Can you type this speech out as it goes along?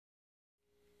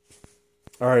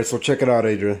Alright, so check it out,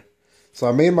 Adrian. So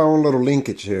I made my own little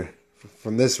linkage here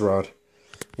from this rod,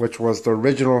 which was the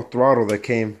original throttle that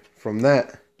came from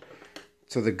that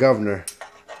to the governor.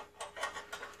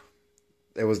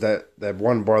 It was that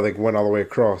one bar that went all the way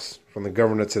across from the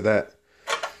governor to that.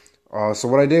 So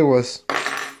what I did was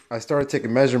I started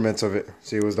taking measurements of it.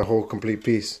 See, it was the whole complete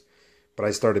piece, but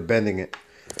I started bending it.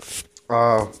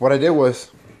 What I did was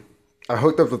I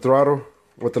hooked up the throttle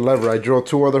with the lever. I drilled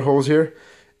 2 other holes here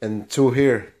and 2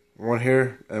 here, one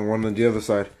here and one on the other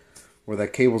side where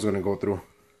that cable's gonna go through.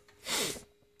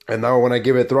 And now when I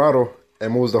give it throttle, it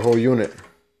moves the whole unit.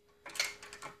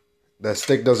 That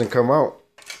stick doesn't come out,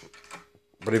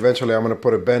 but eventually I'm gonna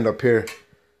put a bend up here.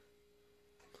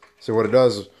 See what it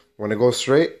does when it goes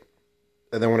straight,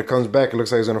 and then when it comes back, it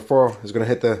looks like it's gonna fall. It's gonna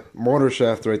hit the motor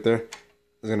shaft right there.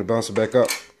 It's gonna bounce it back up.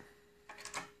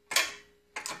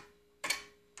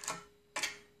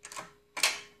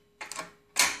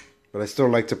 But I still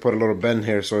like to put a little bend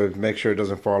here so it make sure it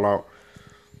doesn't fall out.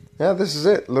 Yeah, this is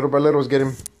it. Little by little, it's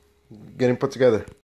getting put together.